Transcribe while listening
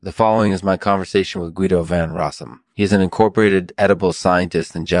The following is my conversation with Guido van Rossum. He is an incorporated edible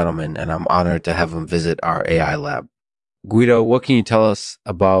scientist and gentleman, and I'm honored to have him visit our AI lab. Guido, what can you tell us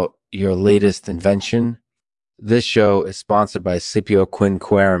about your latest invention? This show is sponsored by Scipio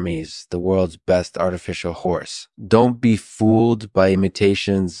quinqueremes, the world's best artificial horse. Don't be fooled by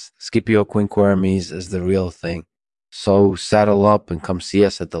imitations. Scipio quinqueremes is the real thing. So saddle up and come see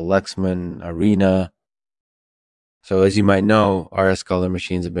us at the Lexman arena. So as you might know, our escolar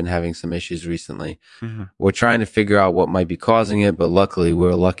machines have been having some issues recently. We're trying to figure out what might be causing it, but luckily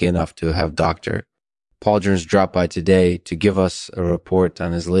we're lucky enough to have Dr. Pauldrons drop by today to give us a report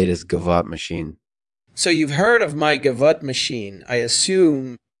on his latest Gavotte machine. So you've heard of my Gavotte machine, I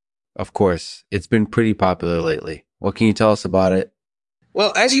assume. Of course, it's been pretty popular lately. What can you tell us about it?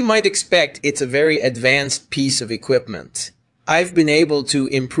 Well, as you might expect, it's a very advanced piece of equipment. I've been able to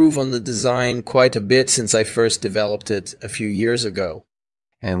improve on the design quite a bit since I first developed it a few years ago.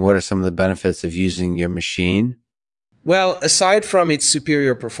 And what are some of the benefits of using your machine? Well, aside from its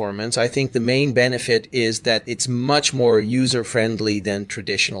superior performance, I think the main benefit is that it's much more user-friendly than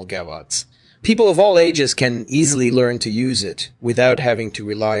traditional Gavottes. People of all ages can easily learn to use it without having to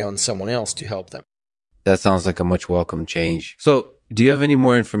rely on someone else to help them. That sounds like a much welcome change. So, do you have any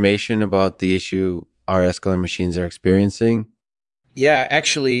more information about the issue our escolar machines are experiencing? Yeah,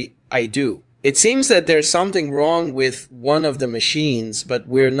 actually, I do. It seems that there's something wrong with one of the machines, but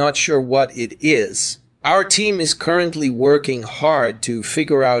we're not sure what it is. Our team is currently working hard to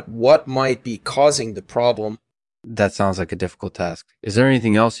figure out what might be causing the problem. That sounds like a difficult task. Is there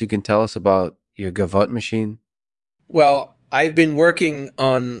anything else you can tell us about your Gavotte machine? Well, I've been working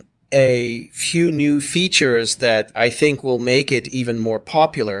on a few new features that I think will make it even more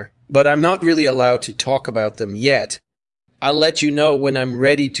popular, but I'm not really allowed to talk about them yet. I'll let you know when I'm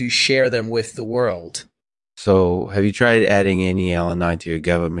ready to share them with the world. So, have you tried adding any Aline to your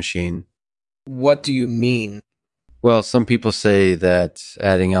Gavotte machine? What do you mean? Well, some people say that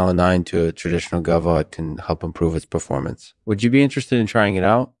adding Aline to a traditional Gavotte can help improve its performance. Would you be interested in trying it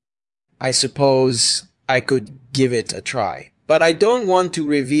out? I suppose I could give it a try, but I don't want to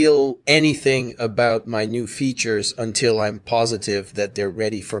reveal anything about my new features until I'm positive that they're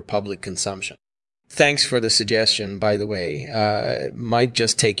ready for public consumption. Thanks for the suggestion, by the way. Might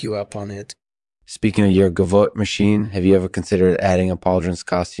just take you up on it. Speaking of your Gavotte machine, have you ever considered adding a Pauldrons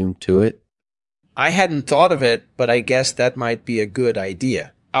costume to it? I hadn't thought of it, but I guess that might be a good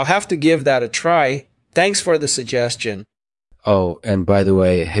idea. I'll have to give that a try. Thanks for the suggestion. Oh, and by the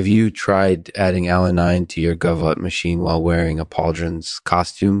way, have you tried adding Aline to your Gavotte machine while wearing a Pauldrons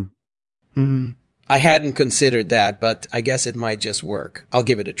costume? I hadn't considered that, but I guess it might just work. I'll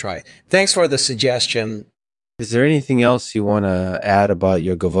give it a try. Thanks for the suggestion. Is there anything else you want to add about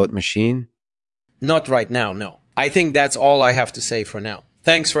your Gavotte machine? Not right now, no. I think that's all I have to say for now.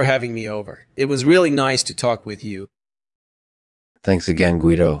 Thanks for having me over. It was really nice to talk with you. Thanks again,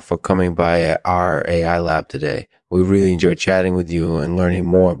 Guido, for coming by our AI lab today. We really enjoyed chatting with you and learning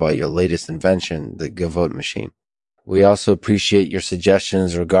more about your latest invention, the Gavotte machine. We also appreciate your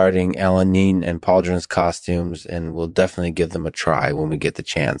suggestions regarding Aline and Pauldrons costumes, and we'll definitely give them a try when we get the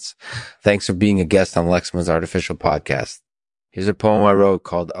chance. Thanks for being a guest on Lexman's Artificial Podcast. Here's a poem I wrote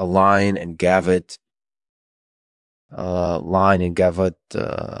called Aline and Gavotte. Aline and Gavotte,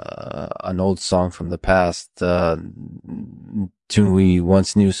 an old song from the past, tune we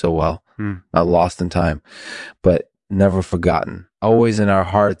once knew so well, not lost in time, but never forgotten. Always in our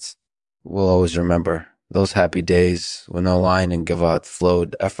hearts, we'll always remember those happy days when Aline and Gavotte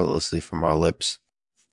flowed effortlessly from our lips.